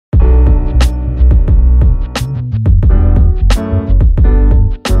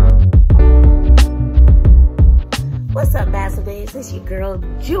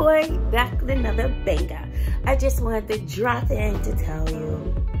Joy, back with another banger. I just wanted to drop in to tell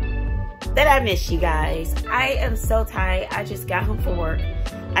you that I miss you guys. I am so tired. I just got home from work.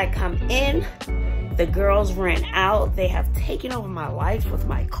 I come in, the girls ran out. They have taken over my life with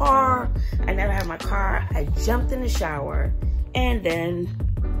my car. I never had my car. I jumped in the shower and then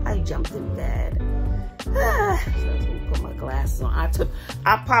I jumped in bed. Let me put my glasses on.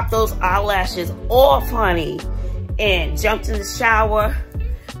 I popped those eyelashes off, honey, and jumped in the shower,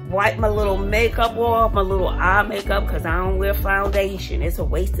 wiped my little makeup off, my little eye makeup, because I don't wear foundation. It's a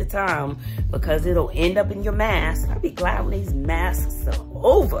waste of time because it'll end up in your mask. I'll be glad when these masks are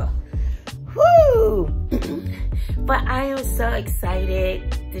over. Woo! But I am so excited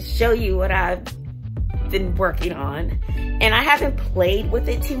to show you what I've been working on. And I haven't played with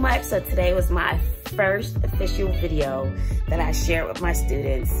it too much, so today was my first official video that I shared with my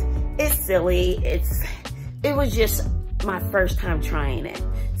students. It's silly. It was just my first time trying it.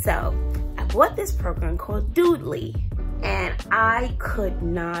 So I bought this program called Doodly, and I could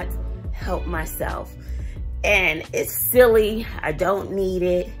not help myself. And it's silly. I don't need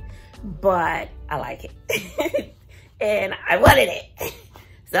it, but I like it. And I wanted it.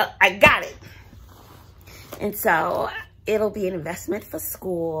 So I got it. And so it'll be an investment for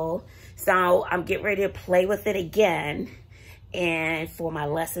school. So I'm getting ready to play with it again and for my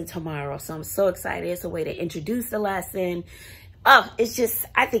lesson tomorrow. So I'm so excited. It's a way to introduce the lesson. Oh, it's just,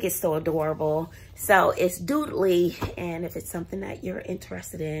 I think it's so adorable. So it's Doodly, and if it's something that you're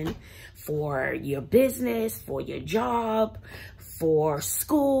interested in for your business, for your job, for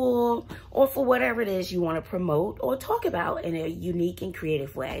school, or for whatever it is you want to promote or talk about in a unique and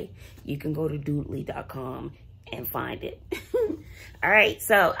creative way, you can go to doodly.com and find it. All right,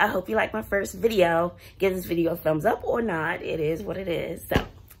 so I hope you like my first video. Give this video a thumbs up or not. It is what it is. So.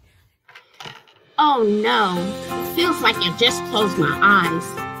 Oh no, it feels like I just closed my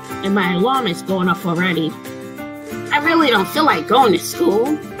eyes and my alarm is going off already. I really don't feel like going to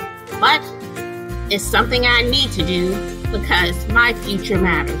school, but it's something I need to do because my future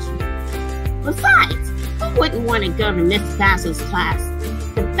matters. Besides, who wouldn't want to go to Miss Bazzle's class?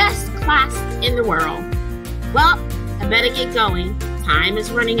 The best class in the world. Well, I better get going. Time is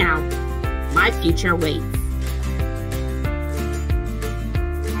running out. My future waits.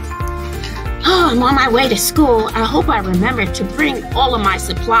 Oh, I'm on my way to school. I hope I remember to bring all of my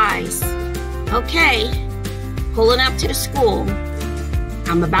supplies. Okay, pulling up to the school.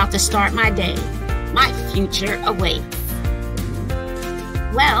 I'm about to start my day. My future awaits.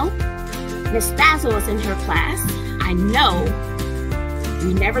 Well, Miss Bazzle is in her class. I know.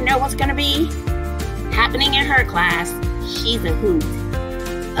 You never know what's going to be happening in her class. She's a hoot.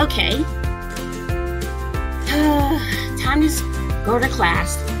 Okay. Time to go to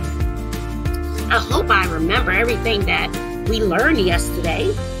class. I hope I remember everything that we learned yesterday,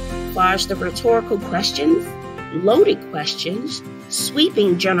 as far as the rhetorical questions, loaded questions,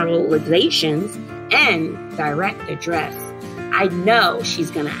 sweeping generalizations, and direct address. I know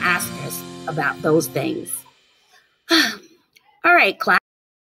she's going to ask us about those things. All right, class.